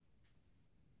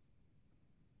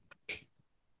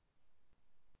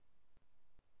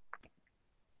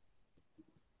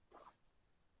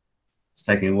It's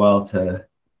taking a while to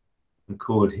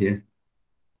record here.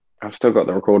 I've still got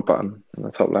the record button in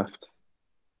the top left.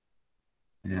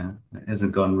 Yeah, it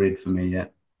hasn't gone red for me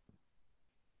yet.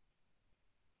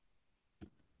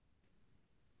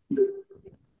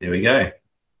 There we go.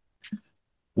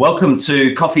 Welcome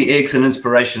to Coffee, Eggs and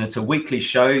Inspiration. It's a weekly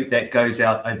show that goes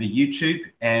out over YouTube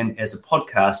and as a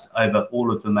podcast over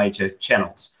all of the major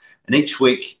channels. And each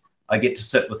week I get to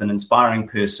sit with an inspiring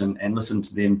person and listen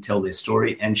to them tell their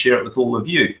story and share it with all of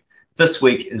you. This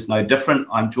week is no different.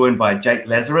 I'm joined by Jake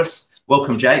Lazarus.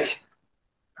 Welcome, Jake.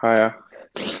 Hiya.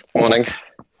 Morning.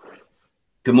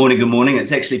 Good morning, good morning.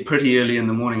 It's actually pretty early in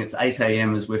the morning. It's 8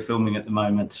 a.m. as we're filming at the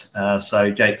moment. So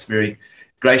Jake's very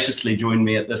graciously joined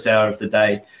me at this hour of the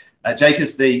day. Jake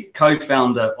is the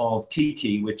co-founder of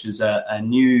Kiki, which is a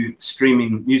new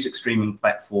music streaming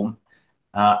platform,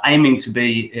 aiming to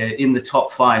be in the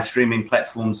top 5 streaming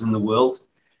platforms in the world.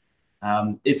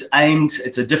 It's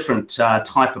a different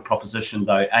type of proposition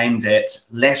though, aimed at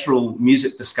lateral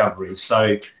music discovery.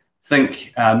 So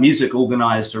think music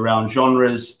organized around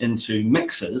genres into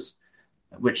mixes,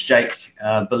 which Jake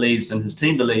believes and his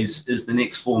team believes is the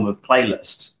next form of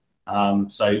playlist.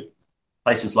 So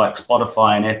places like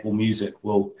Spotify and Apple Music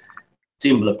will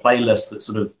assemble a playlist that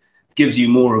sort of gives you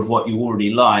more of what you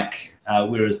already like,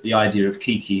 whereas the idea of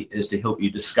Kiki is to help you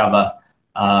discover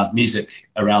music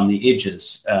around the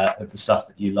edges of the stuff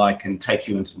that you like and take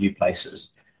you into new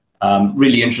places.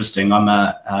 Really interesting. I'm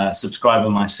a subscriber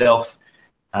myself.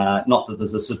 Not that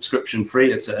there's a subscription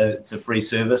free, it's a free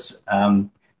service, and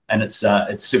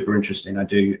it's super interesting. I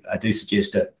do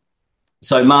suggest it.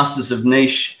 So Masters of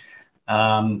Niche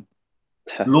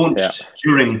launched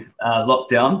during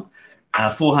lockdown,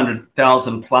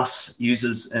 400,000 plus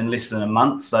users in less than a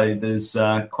month. So there's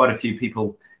quite a few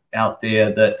people out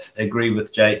there that agree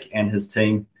with Jake and his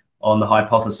team on the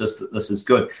hypothesis that this is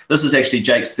good. This is actually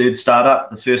Jake's third startup.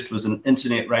 The first was an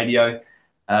internet radio,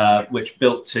 which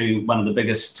built to one of the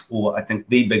biggest, or I think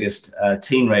the biggest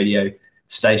teen radio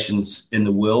stations in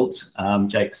the world.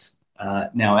 Jake's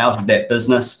now out of that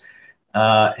business,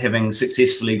 having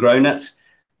successfully grown it.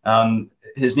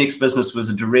 His next business was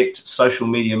a direct social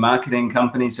media marketing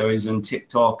company. So he's in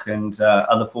TikTok and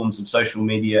other forms of social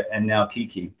media, and now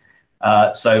Kiki.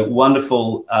 So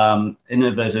wonderful,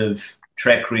 innovative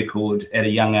track record at a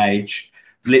young age.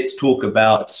 Let's talk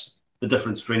about the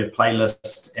difference between a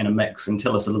playlist and a mix, and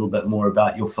tell us a little bit more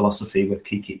about your philosophy with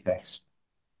Kiki. Thanks.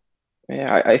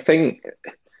 Yeah, I think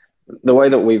the way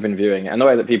that we've been viewing it, and the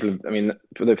way that people have been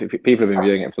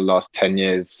viewing it for the last 10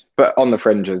 years, but on the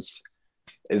fringes,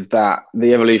 is that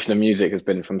the evolution of music has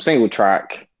been from single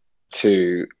track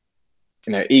to,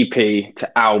 EP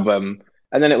to album,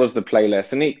 and then it was the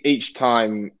playlist. And each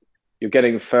time you're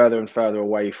getting further and further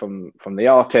away from the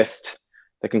artist.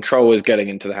 The control is getting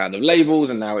into the hand of labels,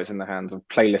 and now it's in the hands of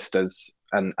playlisters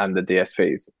and the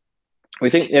DSPs. We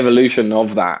think the evolution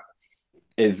of that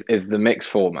is the mix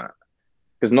format,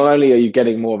 because not only are you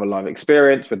getting more of a live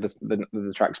experience with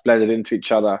the tracks blended into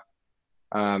each other,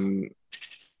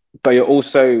 but you're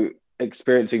also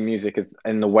experiencing music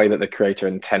in the way that the creator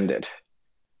intended.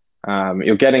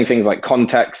 You're getting things like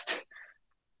context.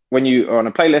 When you are on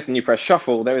a playlist and you press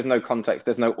shuffle, there is no context,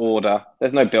 there's no order,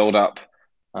 there's no build up,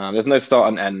 there's no start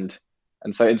and end.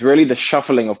 And so it's really the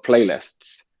shuffling of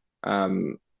playlists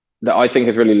that I think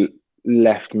has really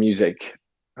left music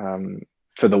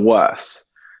for the worse.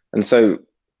 And so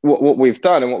what we've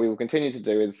done and what we will continue to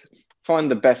do is find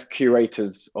the best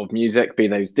curators of music, be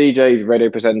those DJs, radio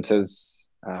presenters,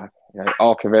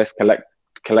 archivists,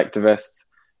 collectivists,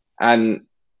 and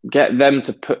get them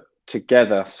to put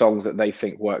together songs that they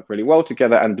think work really well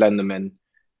together and blend them in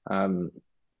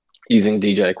using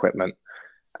DJ equipment.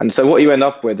 And so what you end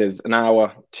up with is an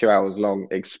hour, 2 hours long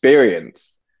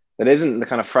experience that isn't the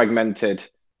kind of fragmented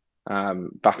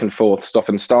back and forth stop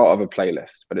and start of a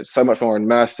playlist, but it's so much more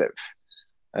immersive.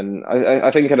 And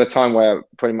I think at a time where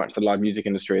pretty much the live music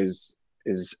industry is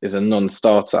a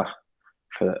non-starter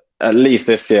for at least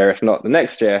this year, if not the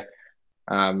next year,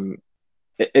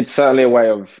 it's certainly a way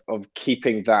of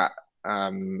keeping that,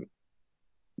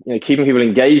 keeping people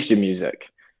engaged in music,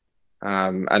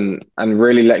 and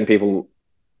really letting people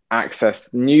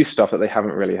access new stuff that they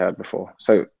haven't really heard before.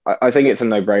 So I think it's a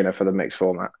no-brainer for the mix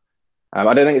format.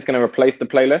 I don't think it's going to replace the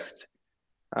playlist,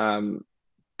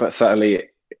 but certainly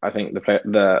I think the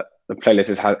playlist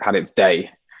has had its day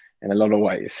in a lot of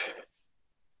ways.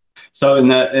 So in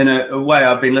a way,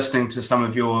 I've been listening to some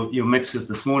of your mixes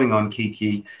this morning on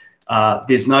Kiki.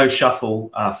 There's no shuffle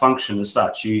function as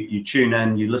such. You tune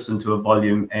in, you listen to a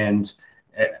volume, and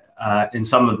in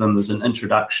some of them there's an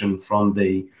introduction from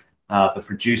the the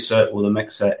producer or the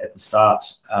mixer at the start,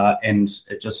 and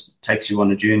it just takes you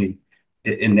on a journey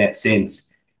in that sense.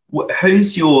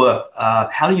 Who's your,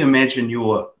 how do you imagine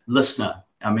your listener?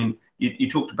 I mean, you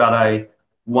talked about a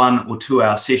 1 or 2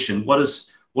 hour session. What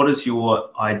is your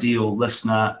ideal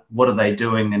listener? What are they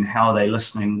doing and how are they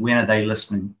listening? When are they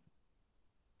listening?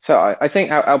 So I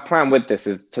think our plan with this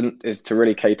is to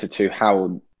really cater to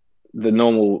how the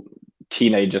normal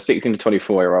teenager, 16 to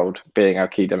 24-year-old being our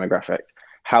key demographic,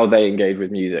 how they engage with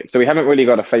music. So we haven't really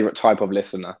got a favorite type of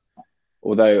listener,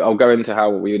 although I'll go into how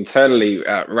we internally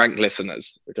rank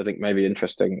listeners, which I think may be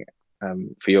interesting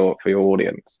for your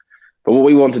audience. But what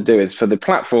we want to do is for the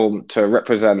platform to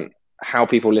represent how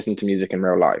people listen to music in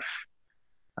real life.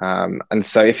 And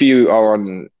so if you are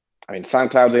on, I mean,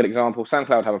 SoundCloud's a good example.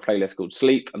 SoundCloud have a playlist called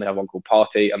Sleep, and they have one called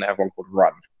Party, and they have one called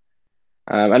Run.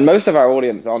 And most of our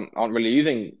audience aren't really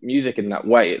using music in that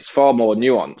way. It's far more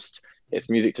nuanced. It's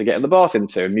music to get in the bath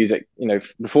into, music, you know,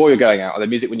 before you're going out, or the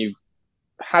music when you've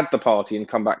had the party and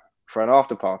come back for an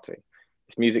after party.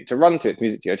 It's music to run to. It's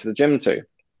music to go to the gym to.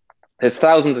 There's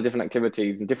thousands of different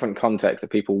activities and different contexts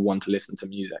that people want to listen to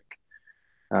music.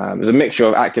 There's a mixture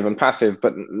of active and passive,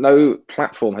 but no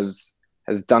platform has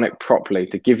done it properly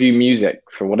to give you music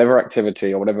for whatever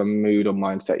activity or whatever mood or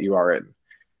mindset you are in.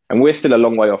 And we're still a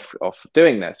long way off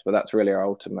doing this, but that's really our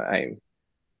ultimate aim.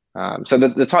 So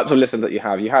the types of listeners that you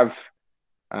have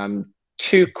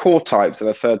 2 core types and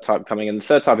a third type coming in. The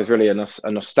third type is really a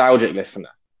nostalgic listener.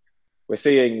 We're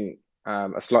seeing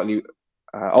a slightly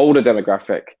older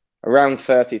demographic, around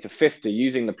 30 to 50,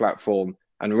 using the platform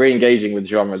and re-engaging with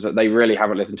genres that they really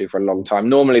haven't listened to for a long time.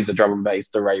 Normally the drum and bass,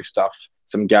 the rave stuff,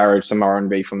 some garage, some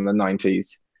R&B from the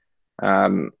 90s.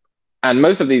 And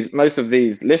most of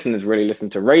these listeners really listen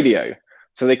to radio.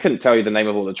 So they couldn't tell you the name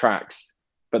of all the tracks,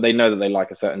 but they know that they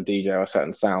like a certain DJ or a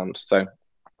certain sound. So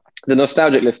the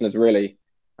nostalgic listeners really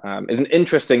is an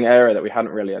interesting area that we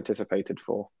hadn't really anticipated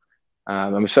for.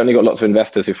 And we've certainly got lots of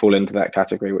investors who fall into that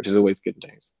category, which is always good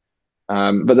news.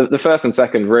 But the first and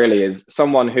second really is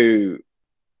someone who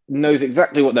knows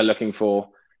exactly what they're looking for,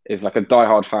 is like a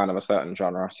diehard fan of a certain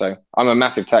genre. So I'm a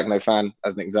massive techno fan,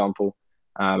 as an example.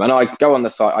 And I go on the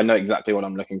site, I know exactly what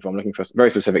I'm looking for. I'm looking for a very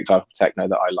specific type of techno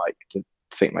that I like to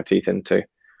sink my teeth into.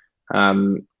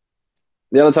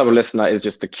 The other type of listener is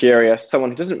just the curious,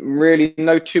 someone who doesn't really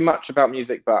know too much about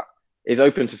music, but is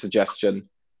open to suggestion.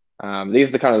 These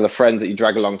are the kind of the friends that you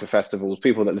drag along to festivals,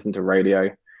 people that listen to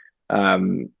radio.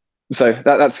 So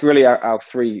that's really our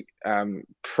 3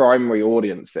 primary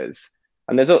audiences.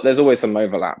 And there's always some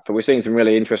overlap, but we're seeing some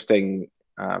really interesting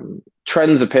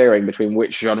trends appearing between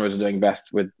which genres are doing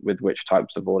best with which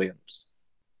types of audience.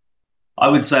 I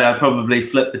would say I probably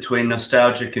flip between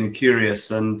nostalgic and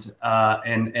curious, and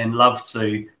love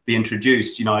to be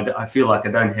introduced. You know, I feel like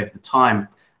I don't have the time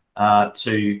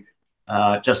to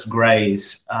just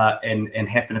graze and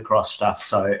happen across stuff.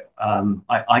 So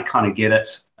I kind of get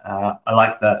it. I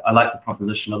like the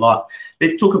proposition a lot.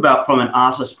 Let's talk about from an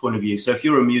artist point of view. So if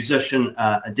you're a musician,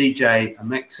 a DJ, a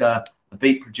mixer, a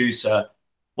beat producer,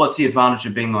 what's the advantage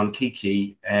of being on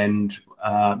Kiki and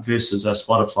versus a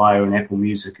Spotify or an Apple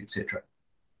Music, etc.?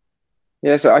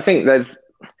 Yeah, so I think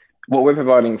what we're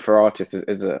providing for artists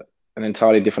is an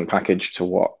entirely different package to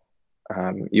what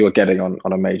you are getting on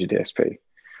a major DSP.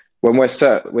 When we're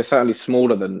certainly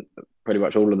smaller than pretty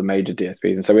much all of the major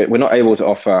DSPs, and so we're not able to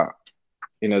offer,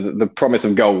 you know, the promise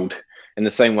of gold in the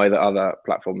same way that other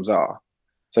platforms are.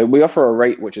 So we offer a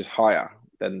rate which is higher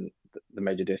than the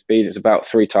major DSPs. It's about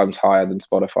 3 times higher than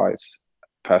Spotify's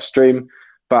per stream.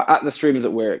 But at the streams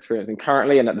that we're experiencing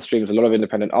currently, and at the streams a lot of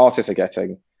independent artists are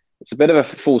getting, it's a bit of a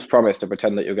false promise to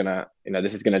pretend that you're gonna, you know,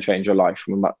 this is gonna change your life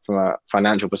from a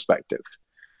financial perspective.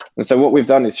 And so what we've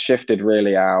done is shifted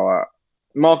really our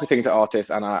marketing to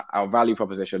artists and our value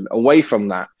proposition away from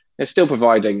that. It's still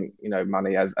providing, you know,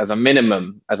 money as a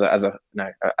minimum, as a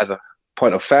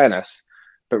point of fairness,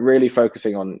 but really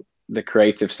focusing on the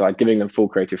creative side, giving them full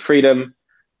creative freedom,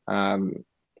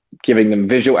 giving them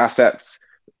visual assets,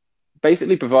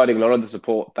 basically providing a lot of the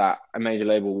support that a major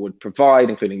label would provide,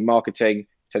 including marketing,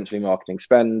 potentially marketing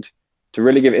spend, to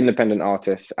really give independent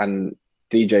artists and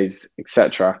DJs,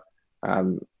 etc.,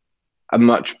 a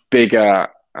much bigger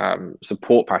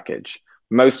support package.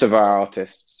 Most of our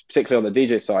artists, particularly on the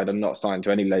DJ side, are not signed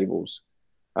to any labels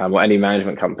or any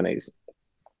management companies.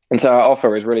 And so our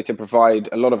offer is really to provide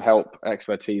a lot of help,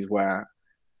 expertise where,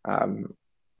 you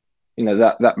know,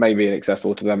 that may be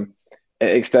inaccessible to them.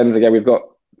 It extends, again, we've got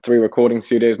 3 recording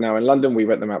studios now in London. We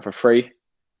rent them out for free.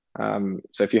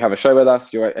 So if you have a show with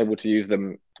us, you're able to use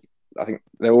them. I think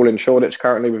they're all in Shoreditch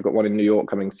currently. We've got one in New York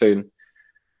coming soon.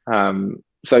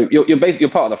 So you're basically, you're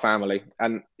part of the family,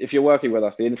 and if you're working with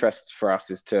us, the interest for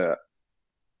us is to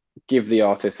give the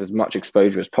artist as much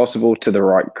exposure as possible to the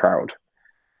right crowd,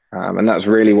 and that's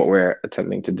really what we're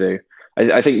attempting to do.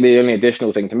 I think the only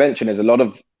additional thing to mention is a lot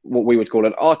of what we would call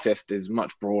an artist is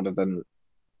much broader than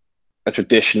a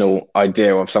traditional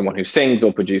idea of someone who sings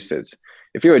or produces.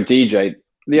 If you're a DJ,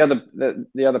 the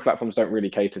other platforms don't really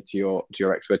cater to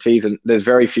your expertise, and there's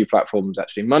very few platforms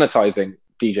actually monetizing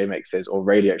DJ mixes or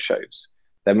radio shows.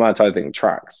 They're monetizing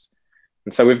tracks,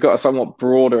 and so we've got a somewhat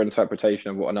broader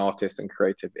interpretation of what an artist and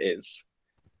creative is.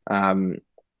 And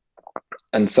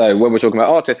so when we're talking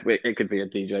about artists, it could be a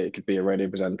DJ, it could be a radio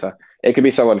presenter, it could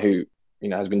be someone who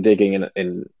has been digging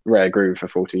in rare groove for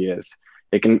 40 years.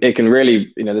 It can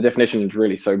really, the definition is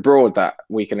really so broad that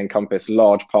we can encompass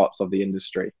large parts of the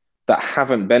industry that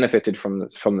haven't benefited from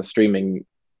the streaming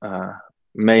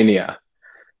mania.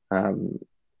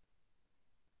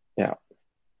 Yeah.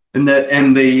 And the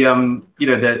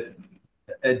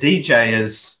a DJ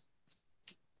is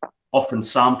often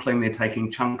sampling. They're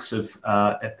taking chunks of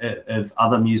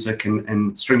other music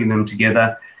and stringing them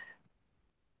together.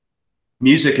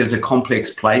 Music is a complex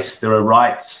place. There are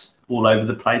rights all over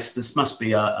the place. This must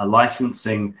be a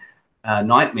licensing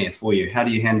nightmare for you. How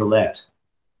do you handle that?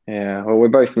 Yeah, well, we're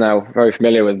both now very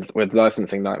familiar with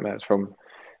licensing nightmares from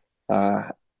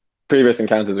previous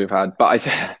encounters we've had. But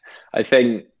I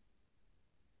think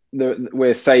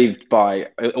we're saved by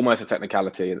almost a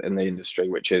technicality in the industry,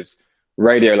 which is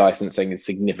radio licensing is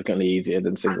significantly easier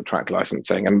than single track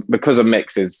licensing. And because of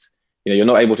mixes, you're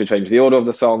not able to change the order of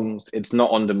the songs. It's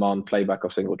not on demand playback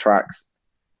of single tracks.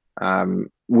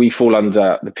 We fall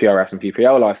under the PRS and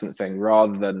PPL licensing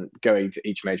rather than going to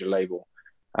each major label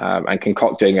and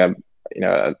concocting a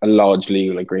large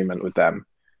legal agreement with them.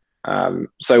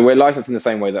 So we're licensing the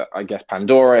same way that I guess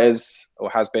Pandora is or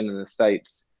has been in the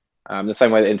States, the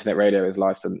same way that internet radio is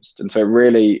licensed. And so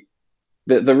really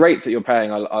the rates that you're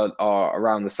paying are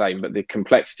around the same, but the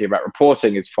complexity about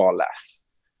reporting is far less.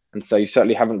 And so you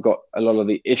certainly haven't got a lot of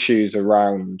the issues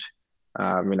around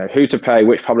who to pay,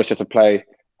 which publisher to play,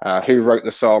 who wrote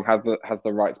the song, has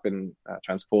the rights been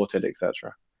transported,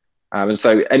 etc. And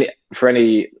so for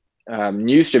any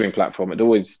new streaming platform, it'd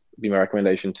always be my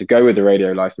recommendation to go with the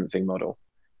radio licensing model.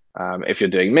 If you're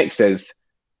doing mixes,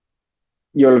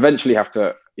 you'll eventually have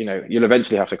to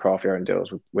craft your own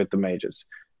deals with the majors,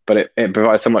 but it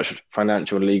provides so much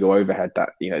financial and legal overhead that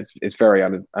it's very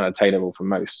unattainable for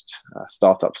most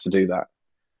startups to do that.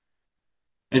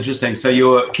 Interesting. So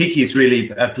your Kiki is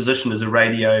really positioned as a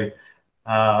radio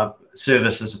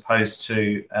service as opposed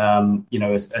to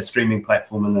a streaming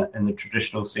platform in the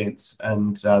traditional sense,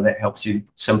 and that helps you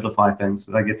simplify things.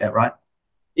 Did I get that right?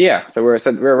 Yeah. So we're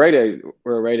a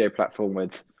radio platform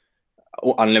with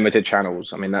unlimited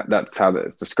channels. I mean that's how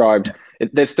it's described.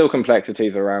 There's still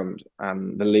complexities around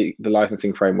the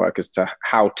licensing framework as to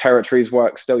how territories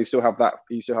work. You still have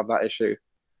that issue.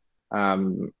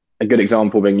 A good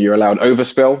example being you're allowed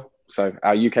overspill. So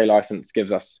our UK license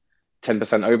gives us 10%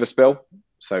 overspill.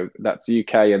 So that's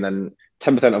UK, and then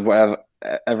 10% of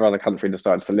whatever other country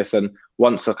decides to listen.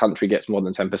 Once a country gets more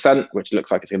than 10%, which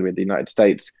looks like it's going to be the United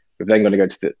States, we've then got to go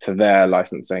to their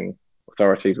licensing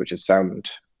authorities, which is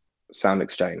Sound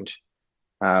Exchange,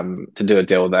 to do a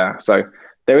deal there. So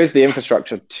there is the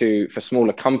infrastructure for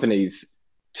smaller companies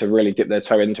to really dip their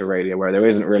toe into radio, where there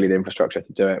isn't really the infrastructure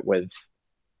to do it with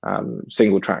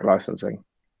single track licensing.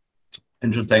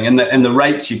 Interesting. And the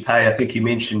rates you pay, I think you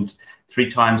mentioned 3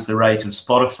 times the rate of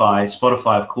Spotify.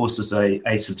 Spotify, of course, is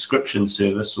a subscription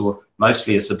service, or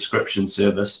mostly a subscription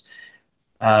service.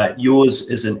 Yours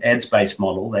is an ads-based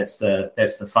model. That's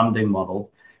the funding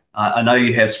model. I know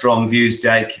you have strong views,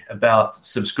 Jake, about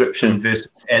subscription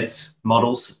versus ads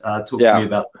models. Talk to me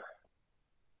about that.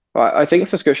 Well, I think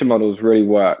subscription models really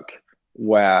work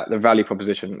where the value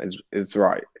proposition is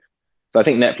right. So I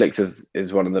think Netflix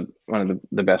is one of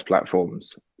the best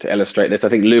platforms to illustrate this. I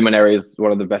think Luminary is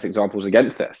one of the best examples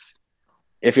against this.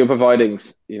 If you're providing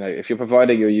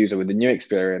your user with a new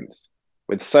experience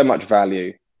with so much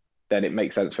value, then it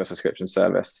makes sense for a subscription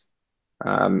service.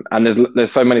 And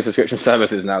there's so many subscription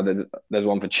services now. There's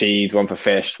one for cheese, one for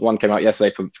fish. One came out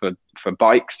yesterday for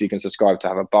bikes. You can subscribe to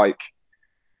have a bike.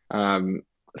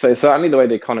 So it's certainly the way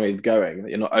the economy is going.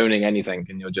 That you're not owning anything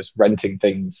and you're just renting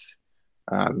things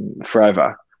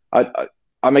forever.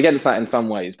 I'm against that in some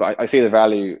ways, but I see the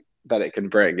value that it can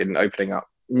bring in opening up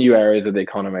new areas of the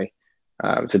economy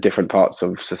to different parts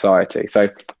of society. So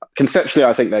conceptually,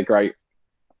 I think they're great.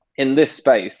 In this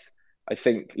space, I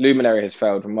think Luminary has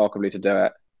failed remarkably to do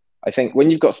it. I think when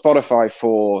you've got Spotify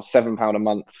for £7 a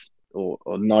month or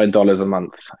 $9 a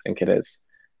month, I think it is,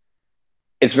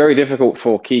 it's very difficult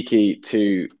for Kiki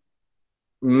to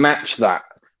match that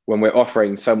when we're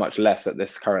offering so much less at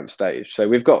this current stage. So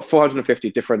we've got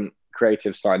 450 different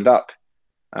creatives signed up.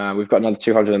 We've got another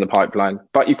 200 in the pipeline,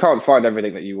 but you can't find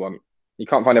everything that you want. You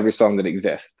can't find every song that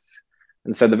exists.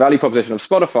 And so the value proposition of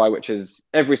Spotify, which is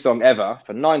every song ever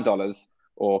for $9,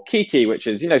 or Kiki, which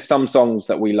is, some songs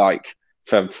that we like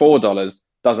for $4,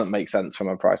 doesn't make sense from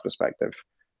a price perspective.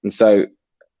 And so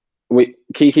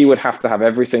Kiki would have to have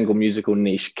every single musical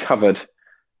niche covered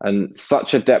and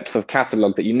such a depth of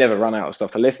catalog that you never run out of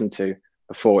stuff to listen to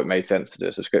before it made sense to do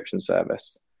a subscription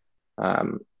service.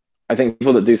 I think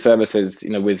people that do services,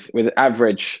 with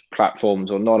average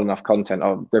platforms or not enough content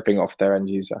are ripping off their end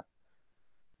user.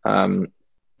 The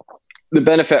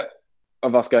benefit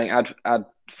of us going ad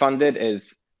funded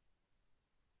is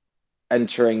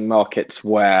entering markets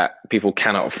where people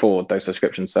cannot afford those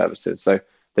subscription services. So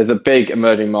there's a big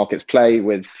emerging markets play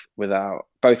with our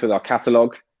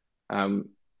catalog.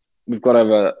 We've got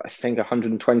over, I think,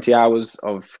 120 hours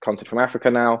of content from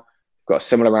Africa now. We've got a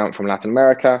similar amount from Latin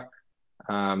America.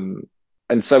 And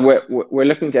so we're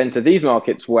looking to enter these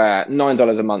markets where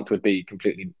 $9 a month would be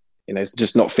completely, it's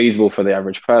just not feasible for the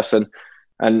average person.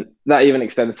 And that even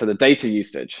extends to the data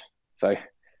usage. So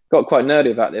got quite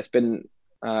nerdy about this, been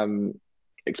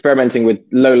experimenting with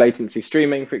low latency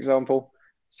streaming, for example.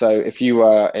 So if you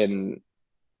were in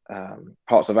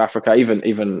parts of Africa,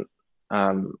 even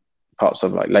parts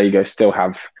of like Lagos still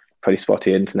have pretty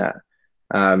spotty internet.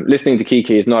 Listening to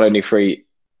Kiki is not only free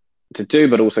to do,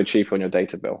 but also cheaper on your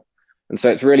data bill. And so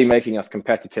it's really making us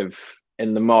competitive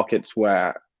in the markets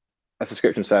where a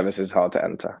subscription service is hard to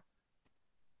enter.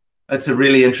 That's a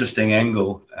really interesting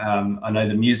angle. I know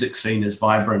the music scene is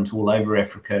vibrant all over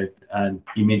Africa. And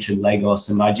you mentioned Lagos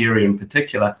and Nigeria in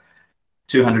particular,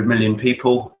 200 million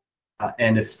people.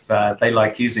 And if they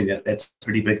like using it, that's a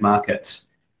pretty big market.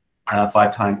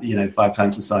 5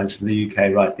 times the size for the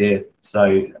UK right there.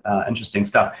 So interesting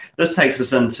stuff. This takes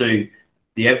us into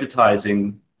the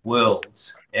advertising world,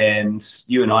 and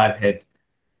you and I have had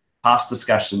past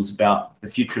discussions about the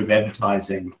future of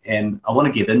advertising, and I want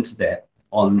to get into that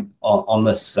on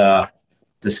this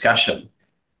discussion.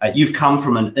 You've come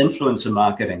from an influencer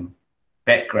marketing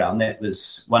background. That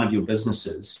was one of your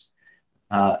businesses.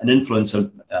 An influencer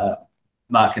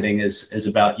marketing is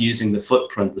about using the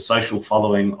footprint, the social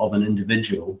following of an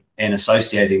individual, and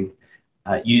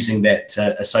using that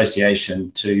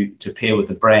association to pair with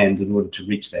a brand in order to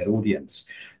reach that audience.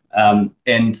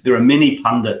 And there are many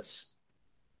pundits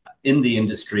in the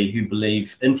industry who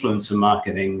believe influencer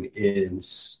marketing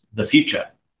is the future.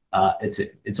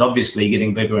 It's obviously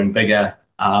getting bigger and bigger,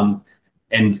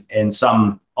 and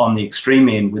some on the extreme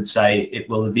end would say it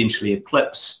will eventually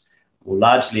eclipse or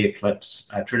largely eclipse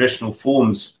traditional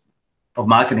forms of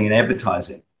marketing and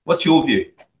advertising. What's your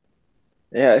view?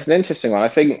 Yeah, it's an interesting one. I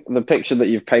think the picture that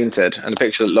you've painted and the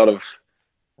picture that a lot of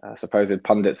supposed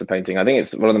pundits are painting, I think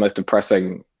it's one of the most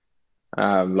depressing,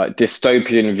 like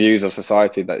dystopian views of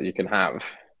society that you can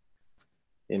have.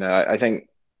 I think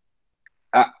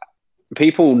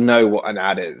people know what an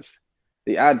ad is.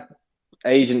 The ad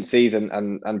agencies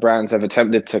and brands have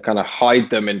attempted to kind of hide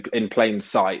them in plain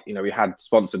sight. We had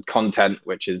sponsored content,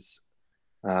 which is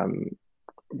probably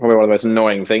one of the most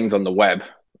annoying things on the web.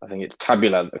 I think it's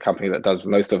Tabula, the company that does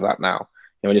most of that now.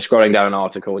 When you're scrolling down an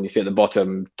article and you see at the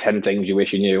bottom 10 things you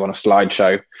wish you knew on a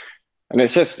slideshow, and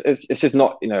it's just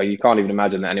not, you can't even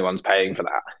imagine that anyone's paying for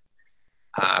that.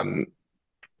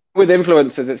 With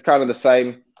influencers, it's kind of the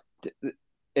same.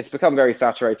 It's become very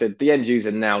saturated. The end user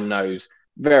now knows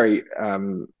very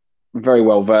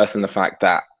well versed in the fact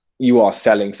that you are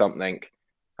selling something,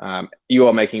 you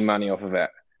are making money off of it.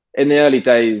 In the early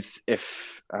days,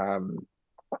 if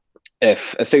a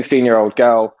 16-year-old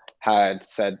girl had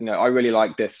said, I really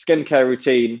like this skincare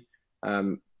routine,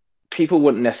 people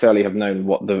wouldn't necessarily have known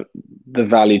what the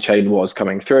value chain was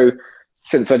coming through.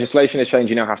 Since legislation has changed,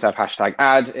 you now have to have hashtag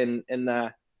ad in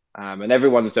there, and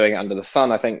everyone's doing it under the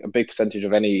sun. I think a big percentage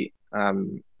of any,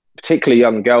 particularly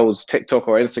young girls' TikTok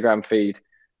or Instagram feed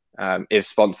is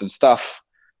sponsored stuff.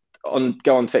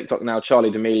 Go on TikTok now,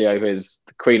 Charli D'Amelio, who is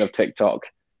the queen of TikTok,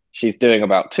 she's doing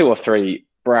about 2 or 3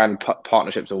 brand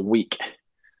partnerships a week.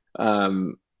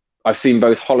 I've seen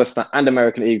both Hollister and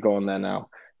American Eagle on there now.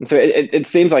 And so it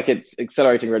seems like it's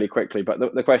accelerating really quickly. But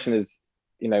the question is,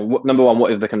 number one,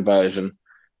 what is the conversion?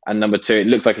 And number 2, it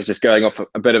looks like it's just going off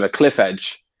a bit of a cliff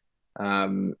edge.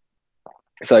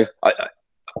 So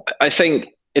I think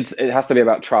it has to be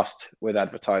about trust with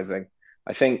advertising.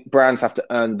 I think brands have to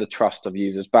earn the trust of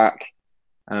users back.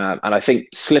 And I think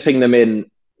slipping them in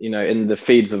the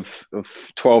feeds of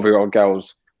 12-year-old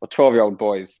girls or 12-year-old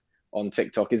boys on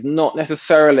TikTok is not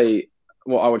necessarily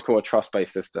what I would call a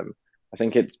trust-based system. I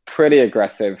think it's pretty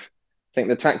aggressive. I think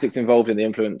the tactics involved in the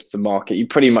influencer market, you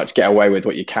pretty much get away with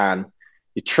what you can.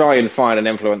 You try and find an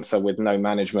influencer with no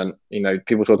management. You know,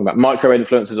 people talking about micro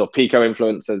influencers or pico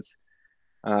influencers.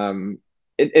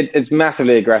 It's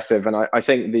massively aggressive, and I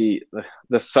think the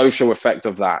social effect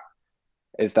of that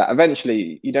is that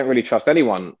eventually you don't really trust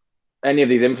anyone. Any of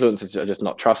these influencers are just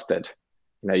not trusted.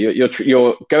 You know,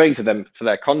 you're going to them for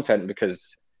their content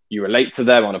because you relate to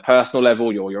them on a personal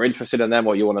level, you're interested in them,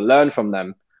 or you want to learn from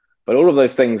them. But all of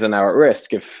those things are now at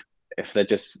risk if they're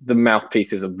just the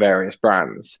mouthpieces of various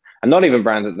brands, and not even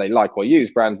brands that they like or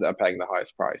use, brands that are paying the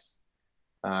highest price.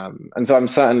 And so I'm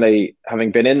certainly,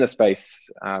 having been in the space,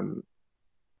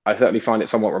 I certainly find it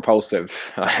somewhat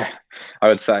repulsive, I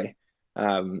would say.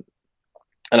 And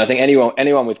I think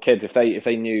anyone with kids, if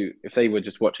they were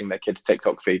just watching their kids'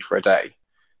 TikTok feed for a day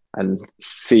and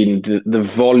seen the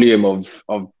volume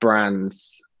of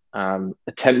brands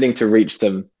attempting to reach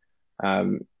them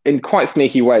in quite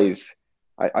sneaky ways,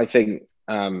 I think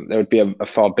there would be a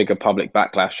far bigger public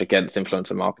backlash against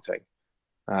influencer marketing.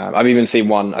 I've even seen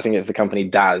one, I think it's the company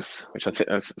Daz, which I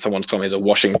think someone's told me is a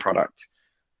washing product,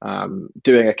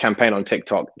 doing a campaign on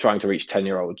TikTok trying to reach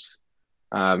 10-year-olds.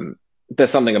 There's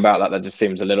something about that just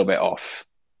seems a little bit off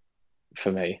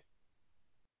for me.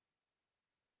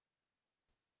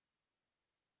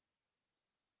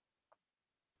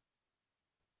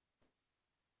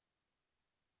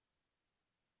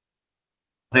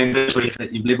 I think the brief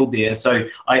that you've leveled there. So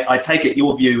I take it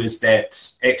your view is that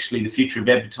actually the future of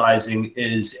advertising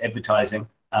is advertising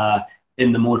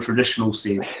in the more traditional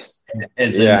sense,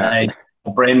 as in a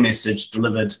brand message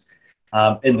delivered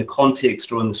in the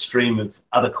context or in the stream of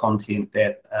other content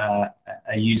that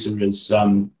a user is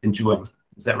enjoying.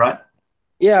 Is that right?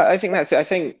 Yeah, I think that's it.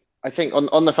 I think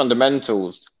on the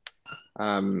fundamentals,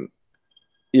 the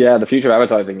future of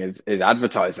advertising is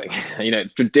advertising. You know,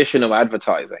 it's traditional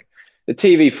advertising. The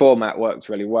TV format works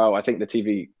really well. I think the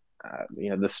TV,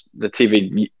 the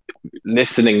TV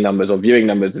listening numbers or viewing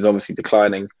numbers is obviously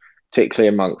declining, particularly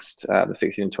amongst the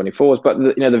 16 and 24s. But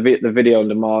the video on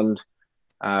demand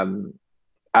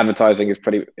advertising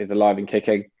is alive and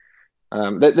kicking.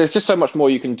 There's just so much more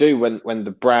you can do when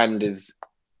the brand is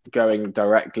going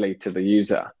directly to the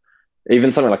user.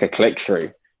 Even something like a click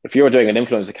through. If you're doing an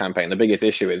influencer campaign, the biggest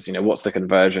issue is, what's the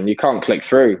conversion? You can't click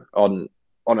through on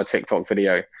a TikTok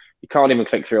video. You can't even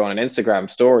click through on an Instagram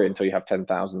story until you have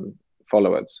 10,000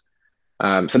 followers.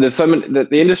 So there's so many.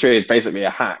 The industry is basically a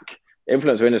hack. The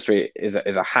influencer industry is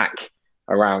a hack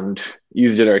around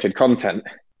user-generated content.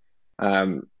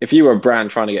 If you were a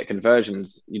brand trying to get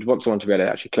conversions, you'd want someone to be able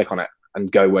to actually click on it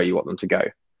and go where you want them to go.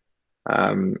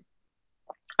 And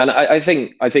I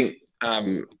think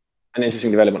an interesting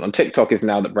development on TikTok is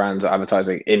now that brands are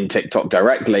advertising in TikTok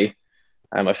directly.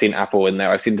 I've seen Apple in there.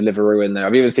 I've seen Deliveroo in there.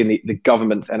 I've even seen the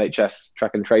government's NHS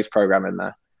track and trace program in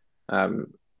there,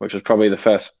 which was probably the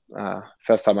first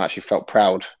time I actually felt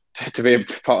proud to be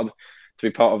part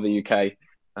of the UK.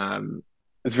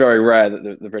 It's very rare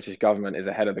that the British government is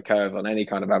ahead of the curve on any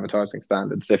kind of advertising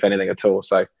standards, if anything at all.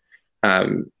 So,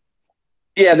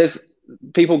 there's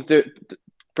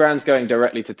brands going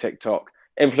directly to TikTok.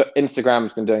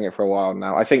 Instagram's been doing it for a while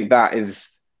now. I think that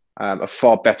is a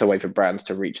far better way for brands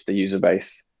to reach the user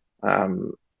base.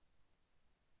 You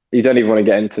don't even want to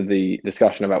get into the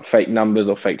discussion about fake numbers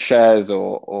or fake shares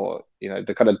or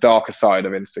the kind of darker side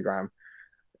of Instagram.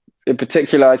 In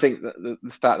particular, I think that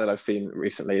the stat that I've seen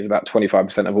recently is about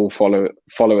 25% of all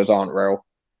followers aren't real.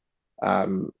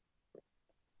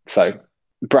 So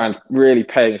brands really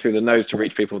paying through the nose to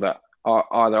reach people that are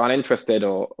either uninterested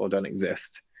or don't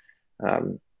exist.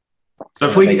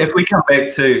 So if we come back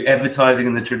to advertising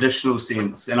in the traditional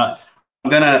sense, and I'm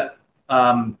going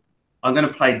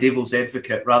to play devil's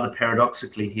advocate rather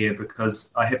paradoxically here,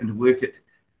 because I happen to work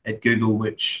at Google,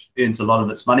 which earns a lot of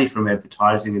its money from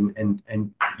advertising,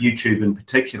 and YouTube in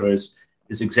particular is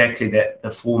exactly that,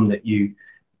 the form that you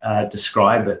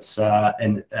describe. It's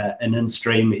an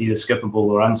in-stream, either skippable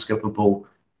or unskippable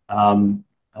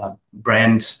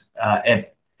brand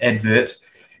advert.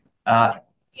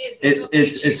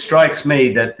 It strikes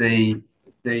me that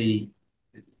the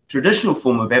traditional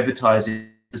form of advertising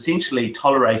is essentially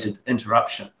tolerated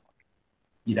interruption.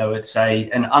 It's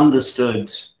an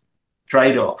understood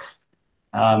trade-off.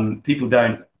 People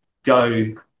don't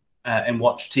go and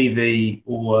watch TV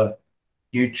or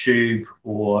YouTube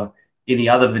or any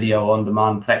other video on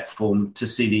demand platform to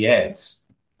see the ads.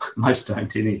 Most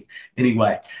don't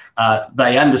anyway.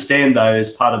 They understand, though, as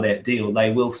part of that deal,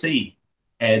 they will see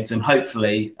ads, and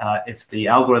hopefully, if the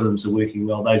algorithms are working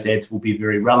well, those ads will be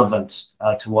very relevant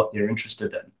to what they're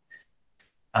interested in.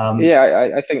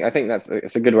 Yeah, I think that's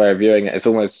it's a good way of viewing it. It's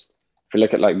almost, if you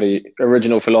look at like the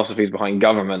original philosophies behind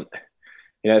government,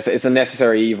 it's a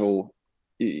necessary evil.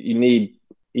 You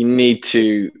need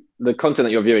to the content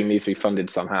that you're viewing needs to be funded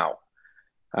somehow,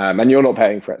 and you're not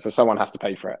paying for it, so someone has to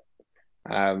pay for it.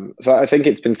 So I think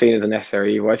it's been seen as a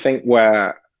necessary evil. I think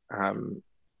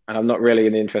and I'm not really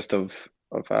in the interest of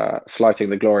slighting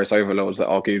the glorious overlords that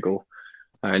are Google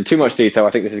in too much detail.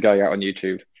 I think this is going out on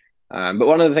YouTube. But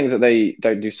one of the things that they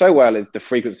don't do so well is the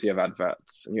frequency of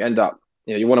adverts. And you end up,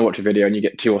 you want to watch a video and you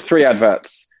get 2 or 3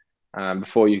 adverts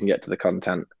before you can get to the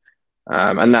content.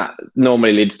 And that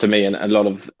normally leads to me and a lot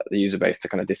of the user base to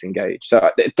kind of disengage.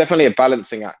 So it's definitely a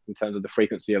balancing act in terms of the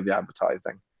frequency of the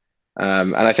advertising.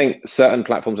 And I think certain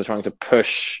platforms are trying to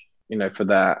push,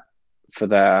 for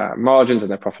their margins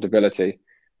and their profitability.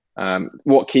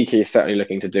 What Kiki is certainly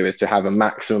looking to do is to have a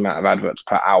maximum amount of adverts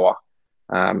per hour.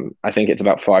 I think it's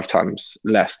about 5 times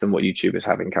less than what YouTube is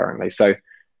having currently. So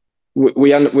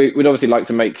we'd obviously like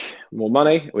to make more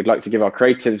money. We'd like to give our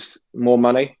creatives more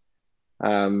money.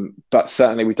 But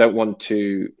certainly we don't want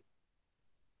to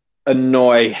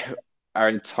annoy our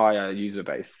entire user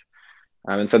base.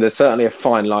 And so there's certainly a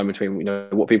fine line between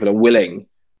what people are willing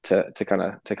to kind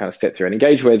of sit through and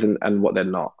engage with and what they're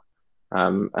not.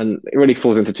 And it really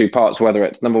falls into 2 parts, whether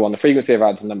it's number 1, the frequency of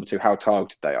ads, and number 2, how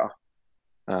targeted they are.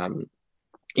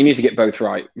 You need to get both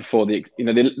right before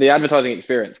the advertising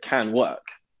experience can work.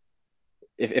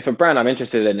 If a brand I'm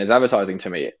interested in is advertising to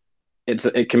me,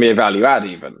 it can be a value add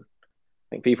even.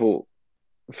 I think people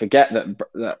forget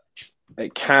that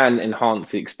it can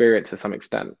enhance the experience to some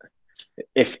extent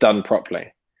if done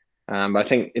properly. But I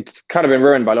think it's kind of been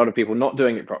ruined by a lot of people not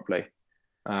doing it properly,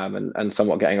 and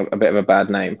somewhat getting a bit of a bad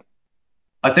name.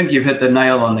 I think you've hit the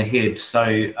nail on the head. So,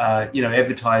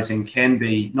 advertising can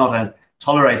be not a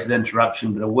tolerated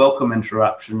interruption, but a welcome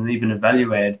interruption and even a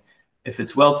value add. If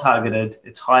it's well targeted,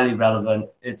 it's highly relevant,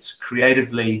 it's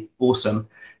creatively awesome,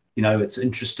 it's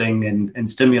interesting and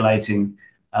stimulating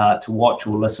to watch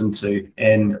or listen to.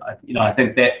 And, I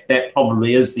think that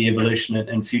probably is the evolution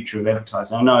and future of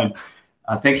advertising. I know.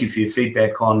 Thank you for your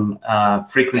feedback on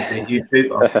frequency at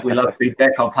YouTube. We love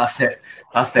feedback. I'll pass that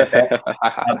back.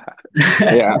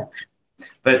 Yeah.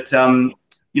 But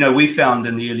we found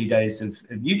in the early days of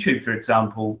YouTube, for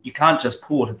example, you can't just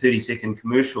port a 30-second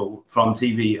commercial from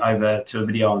TV over to a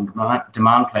video on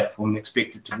demand platform and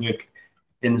expect it to work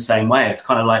in the same way. It's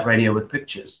kind of like radio with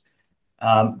pictures.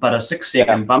 But a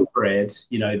 6-second bumper ad,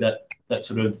 that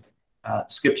sort of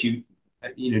skips you,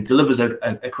 delivers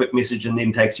a quick message and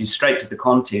then takes you straight to the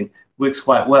content, works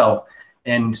quite well.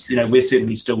 And, we're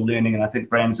certainly still learning, and I think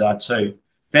brands are too.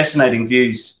 Fascinating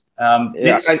views.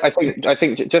 I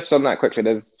think just on that quickly,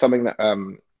 there's something that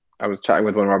I was chatting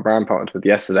with one of our brand partners with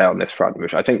yesterday on this front,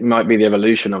 which I think might be the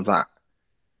evolution of that,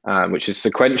 which is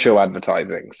sequential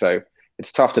advertising. So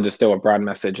it's tough to distill a brand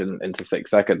message into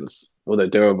 6 seconds, although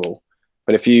doable.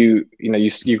 But if you've got your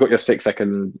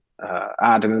 6-second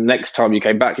ad, and the next time you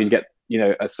came back, you'd get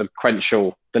a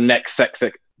sequential, the next 6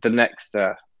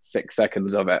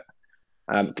 seconds of it.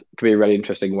 Could be a really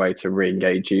interesting way to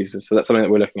re-engage users. So that's something that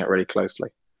we're looking at really closely.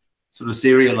 Sort of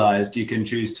serialized, you can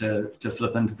choose to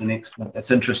flip into the next one.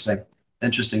 That's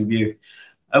interesting view.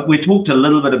 We talked a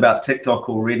little bit about TikTok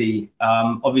already.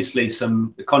 Obviously,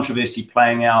 some controversy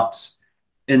playing out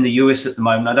in the US at the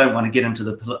moment. I don't want to get into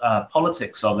the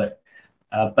politics of it,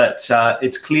 but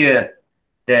it's clear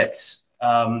that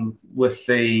with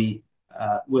the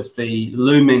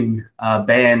looming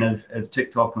ban of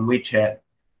TikTok and WeChat,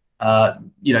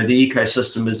 the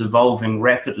ecosystem is evolving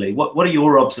rapidly. What are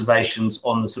your observations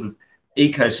on the sort of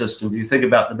ecosystem? Do you think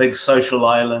about the big social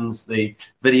islands, the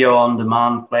video on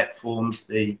demand platforms,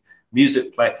 the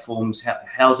music platforms?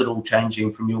 How's it all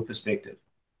changing from your perspective?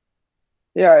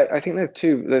 Yeah, I think there's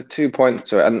two points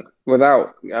to it, and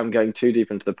without going too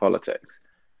deep into the politics,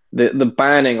 the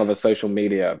banning of a social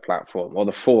media platform or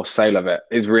the forced sale of it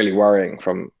is really worrying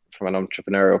from an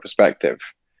entrepreneurial perspective.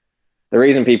 The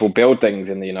reason people build things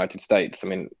in the United States, I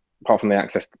mean, apart from the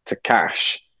access to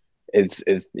cash, is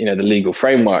the legal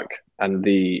framework and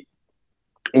the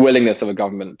willingness of a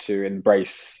government to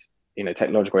embrace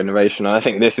technological innovation. And I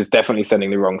think this is definitely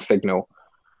sending the wrong signal,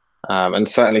 and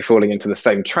certainly falling into the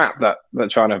same trap that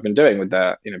China have been doing with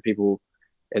their people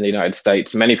in the United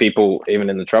States. Many people, even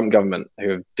in the Trump government, who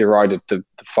have derided the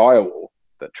firewall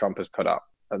that Trump has put up,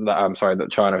 that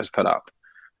China has put up,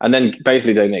 and then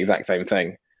basically doing the exact same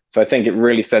thing. So I think it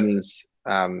really sends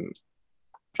a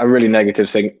really negative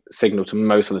signal to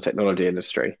most of the technology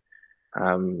industry.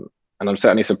 And I'm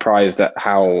certainly surprised at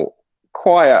how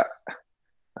quiet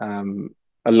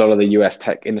a lot of the US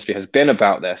tech industry has been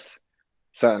about this.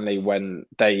 certainly when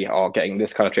they are getting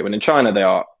this kind of treatment in China, they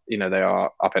are, they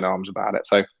are up in arms about it.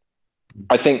 So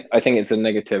I think it's a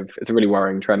negative. It's a really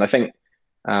worrying trend. I think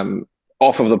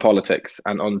off of the politics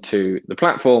and onto the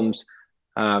platforms.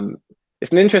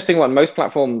 It's an interesting one. Most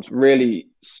platforms really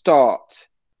start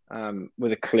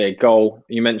with a clear goal.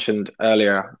 You mentioned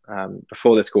earlier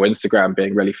before this call, Instagram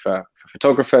being really for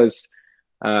photographers.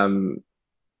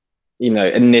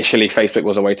 Initially Facebook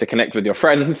was a way to connect with your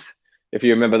friends, if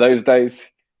you remember those days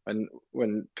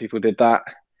when people did that.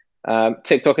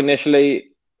 TikTok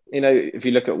initially, if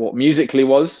you look at what Musical.ly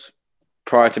was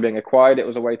prior to being acquired, it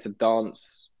was a way to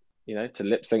dance, to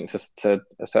lip sync to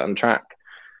a certain track.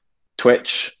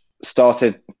 Twitch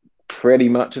started pretty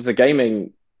much as a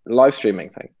gaming live streaming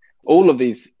thing. All of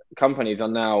these companies are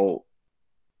now,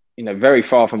 very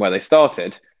far from where they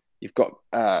started. You've got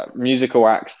musical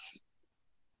acts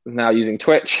now using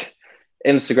Twitch.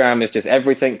 Instagram is just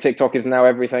everything. TikTok is now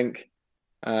everything.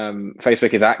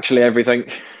 Facebook is actually everything.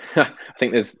 I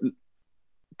think there's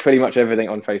pretty much everything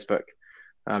on Facebook.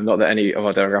 Not that any of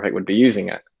our demographic would be using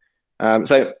it.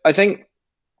 So I think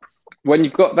when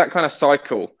you've got that kind of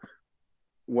cycle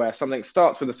where something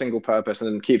starts with a single purpose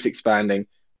and then keeps expanding,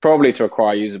 probably to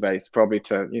acquire user base, probably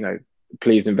to,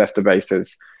 please investor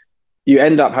bases, you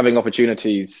end up having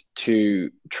opportunities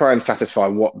to try and satisfy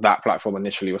what that platform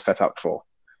initially was set up for.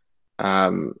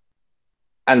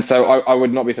 And so I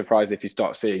would not be surprised if you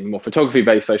start seeing more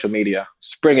photography-based social media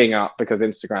springing up because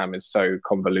Instagram is so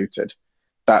convoluted.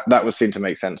 That would seem to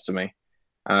make sense to me.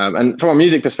 And from a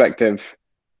music perspective,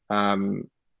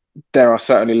 there are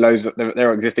certainly there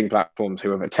are existing platforms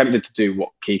who have attempted to do what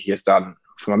Kiki has done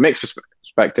from a mix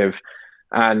perspective,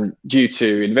 and due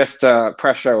to investor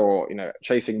pressure or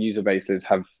chasing user bases,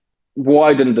 have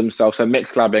widened themselves. So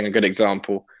Mixcloud being a good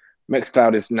example.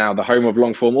 Mixcloud is now the home of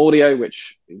long form audio,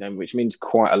 which means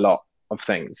quite a lot of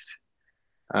things.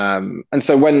 And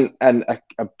so when a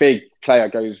big player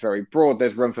goes very broad,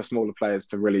 there's room for smaller players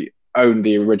to really own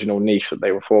the original niche that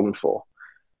they were formed for.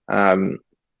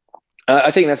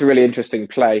 I think that's a really interesting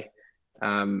play.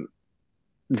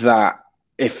 That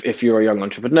if you're a young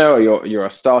entrepreneur or you're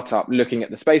a startup looking at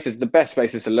the spaces, the best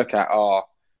spaces to look at are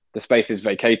the spaces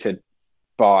vacated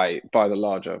by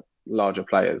the larger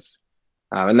players.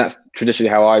 And that's traditionally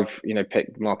how I've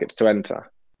picked markets to enter,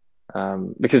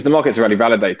 because the market's already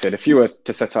validated. If you were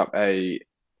to set up a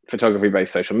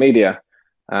photography-based social media,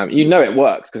 it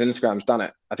works because Instagram's done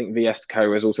it. I think VS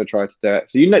Co has also tried to do it.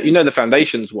 So the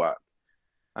foundations work.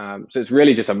 So it's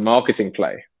really just a marketing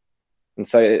play, and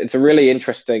so it's a really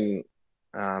interesting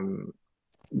time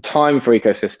for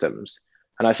ecosystems.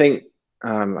 And I think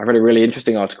I read a really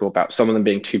interesting article about some of them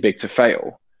being too big to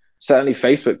fail. Certainly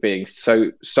Facebook being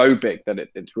so big that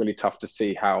it's really tough to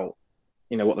see how,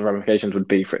 what the ramifications would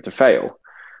be for it to fail.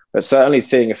 But certainly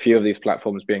seeing a few of these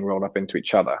platforms being rolled up into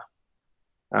each other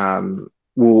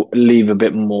will leave a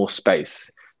bit more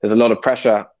space. There's a lot of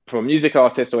pressure from a music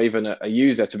artist or even a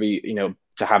user to be,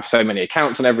 to have so many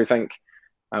accounts and everything.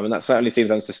 And that certainly seems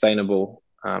unsustainable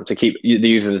to keep the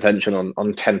user's attention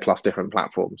on 10 plus different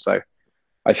platforms. So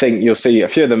I think you'll see a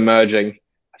few of them merging.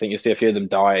 I think you'll see a few of them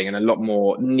dying and a lot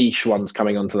more niche ones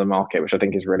coming onto the market, which I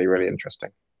think is really, really interesting.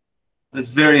 It's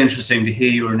very interesting to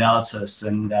hear your analysis.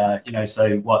 And,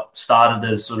 so what started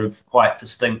as sort of quite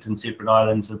distinct and separate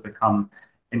islands have become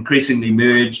increasingly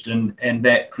merged, and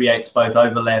that creates both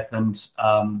overlap and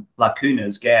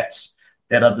lacunas, gaps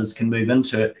that others can move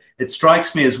into it. It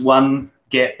strikes me as one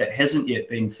gap that hasn't yet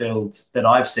been filled that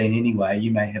I've seen anyway.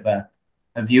 You may have a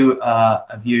view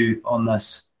on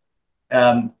this.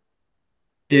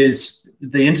 Is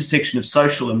the intersection of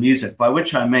social and music, by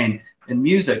which I mean in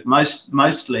music,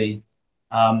 mostly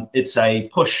it's a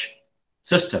push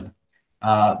system.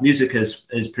 Music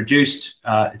is produced,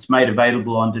 it's made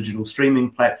available on digital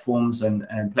streaming platforms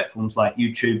and platforms like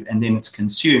YouTube, and then it's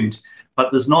consumed.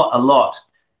 But there's not a lot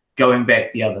going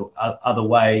back the other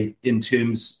way in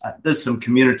terms, there's some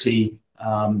community,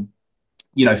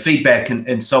 feedback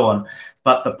and so on.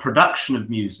 But the production of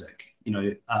music,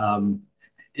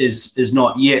 is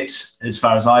not yet, as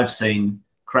far as I've seen,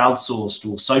 crowdsourced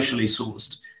or socially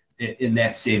sourced in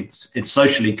that sense. It's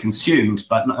socially consumed,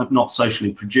 but not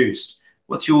socially produced.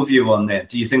 What's your view on that?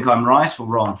 Do you think I'm right or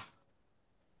wrong?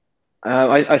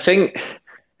 I think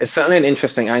it's certainly an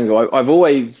interesting angle. I've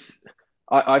always,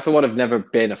 I for one, have never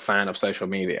been a fan of social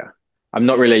media. I'm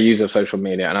not really a user of social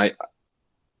media, and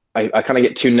I kind of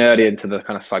get too nerdy into the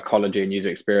kind of psychology and user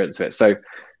experience of it. So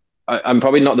I'm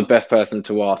probably not the best person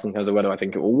to ask in terms of whether I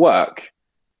think it will work,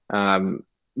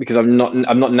 because I'm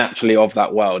not naturally of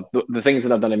that world. The things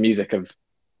that I've done in music have,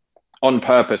 on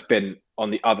purpose, been on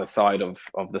the other side of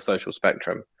the social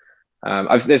spectrum.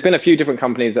 There's been a few different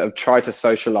companies that have tried to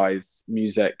socialize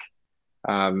music.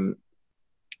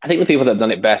 I think the people that have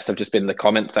done it best have just been the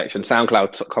comment section.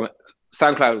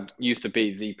 SoundCloud used to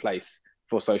be the place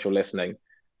for social listening.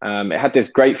 It had this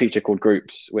great feature called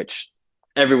Groups, which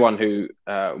everyone who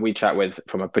we chat with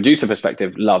from a producer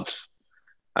perspective loves,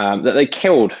 that they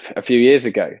killed a few years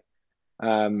ago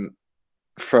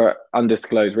for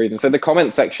undisclosed reasons. So the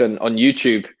comment section on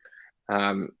YouTube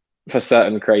for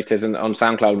certain creatives and on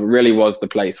SoundCloud really was the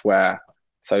place where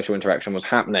social interaction was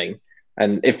happening.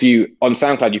 And if you, on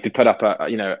SoundCloud, you could put up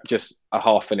just a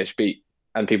half finished beat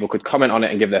and people could comment on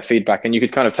it and give their feedback, and you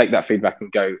could kind of take that feedback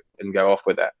and go off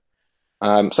with it.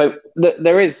 So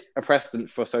there is a precedent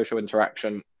for social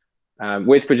interaction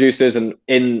with producers and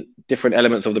in different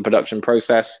elements of the production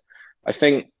process. I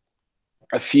think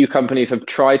a few companies have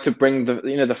tried to bring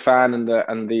the fan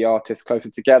and the artist closer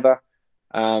together,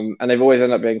 and they've always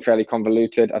ended up being fairly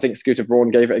convoluted. I think Scooter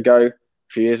Braun gave it a go a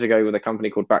few years ago with a company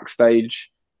called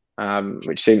Backstage,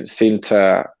 which seemed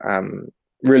to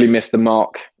really miss the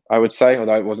mark, I would say,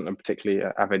 although I wasn't a particularly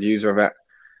avid user of it.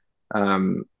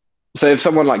 So if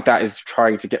someone like that is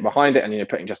trying to get behind it and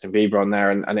putting Justin Bieber on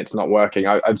there and it's not working,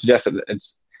 I'd suggest that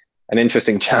it's an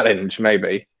interesting challenge,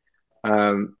 maybe.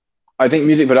 I think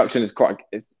music production is quite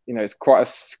a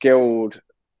skilled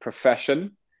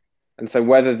profession, and so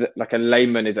whether like a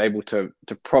layman is able to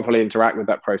properly interact with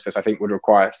that process, I think would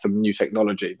require some new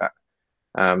technology that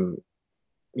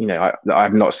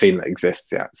I've not seen that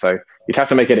exists yet. So you'd have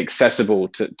to make it accessible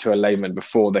to a layman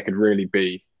before there could really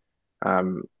be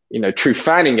true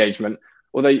fan engagement,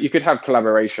 although you could have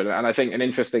collaboration. And I think an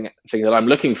interesting thing that I'm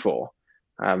looking for,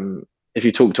 if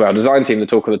you talk to our design team, the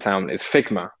talk of the town is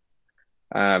Figma,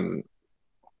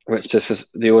 which, just for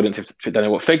the audience if you don't know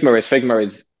what Figma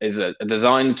is a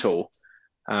design tool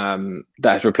that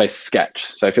has replaced Sketch.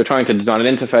 So if you're trying to design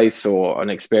an interface or an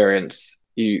experience,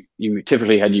 you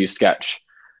typically had used Sketch.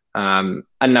 And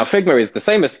now Figma is the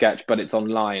same as Sketch, but it's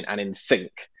online and in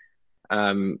sync.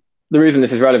 The reason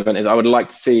this is relevant is I would like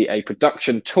to see a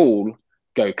production tool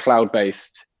go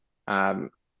cloud-based and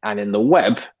in the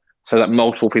web, so that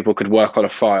multiple people could work on a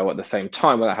file at the same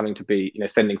time without having to be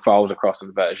sending files across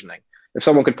and versioning. If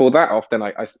someone could pull that off, then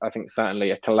I think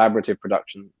certainly a collaborative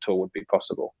production tool would be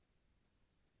possible.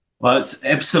 Well, it's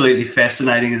absolutely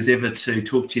fascinating as ever to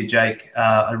talk to you, Jake.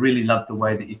 I really love the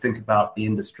way that you think about the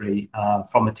industry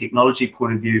from a technology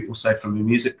point of view, also from a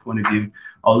music point of view.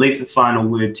 I'll leave the final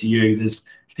word to you. There's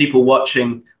people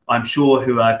watching, I'm sure,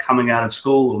 who are coming out of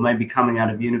school or maybe coming out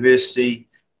of university,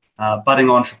 budding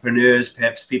entrepreneurs,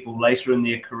 perhaps people later in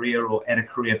their career or at a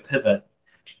career pivot.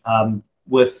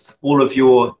 With all of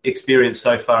your experience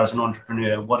so far as an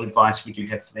entrepreneur, what advice would you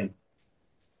have for them?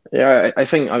 Yeah, I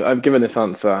think I've given this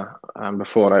answer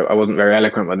before, and I wasn't very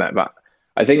eloquent with that, but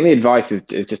I think the advice is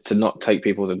just to not take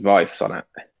people's advice on it.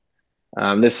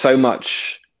 There's so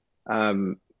much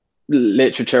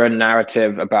literature and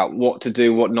narrative about what to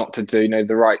do, what not to do.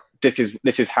 This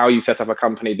is how you set up a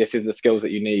company. This is the skills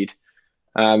that you need.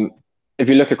 If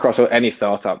you look across any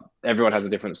startup, everyone has a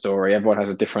different story. Everyone has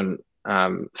a different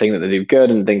thing that they do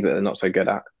good and things that they're not so good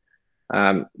at.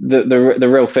 The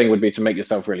real thing would be to make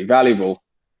yourself really valuable.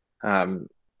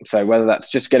 So whether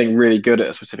that's just getting really good at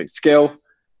a specific skill,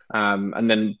 and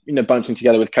then bunching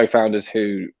together with co-founders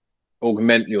who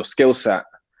augment your skill set,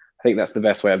 I think that's the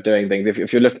best way of doing things. If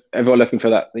everyone looking for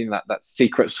that that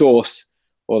secret sauce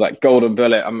or that golden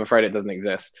bullet, I'm afraid it doesn't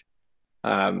exist.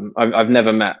 I've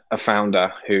never met a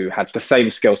founder who had the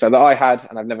same skill set that I had,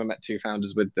 and I've never met two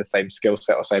founders with the same skill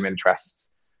set or same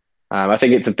interests. I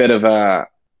think it's a bit of a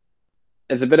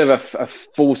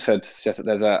falsehood to suggest that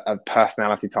there's a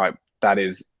personality type that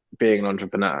is being an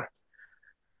entrepreneur.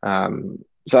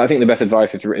 So I think the best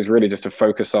advice is really just to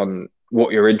focus on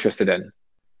what you're interested in.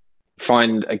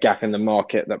 Find a gap in the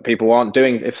market that people aren't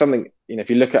doing. If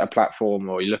you look at a platform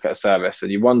or you look at a service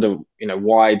and you wonder,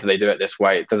 why do they do it this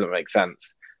way? It doesn't make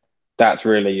sense. That's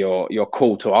really your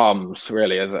call to arms,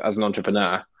 really, as an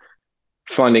entrepreneur.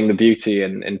 Finding the beauty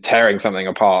in tearing something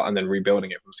apart and then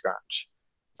rebuilding it from scratch.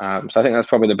 So I think that's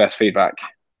probably the best feedback.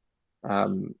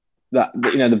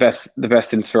 The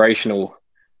best inspirational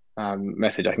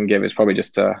message I can give is probably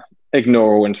just to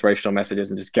ignore all inspirational messages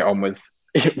and just get on with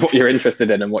what you're interested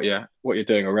in and what you're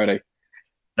doing already.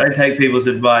 Don't take people's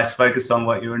advice. Focus on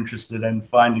what you're interested in.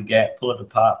 Find a gap, pull it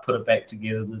apart, put it back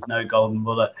together. There's no golden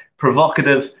bullet.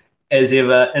 Provocative as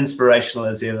ever, inspirational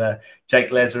as ever. Jake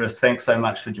Lazarus, thanks so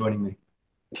much for joining me.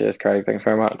 Cheers, Craig. Thanks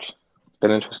very much. It's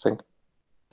been interesting.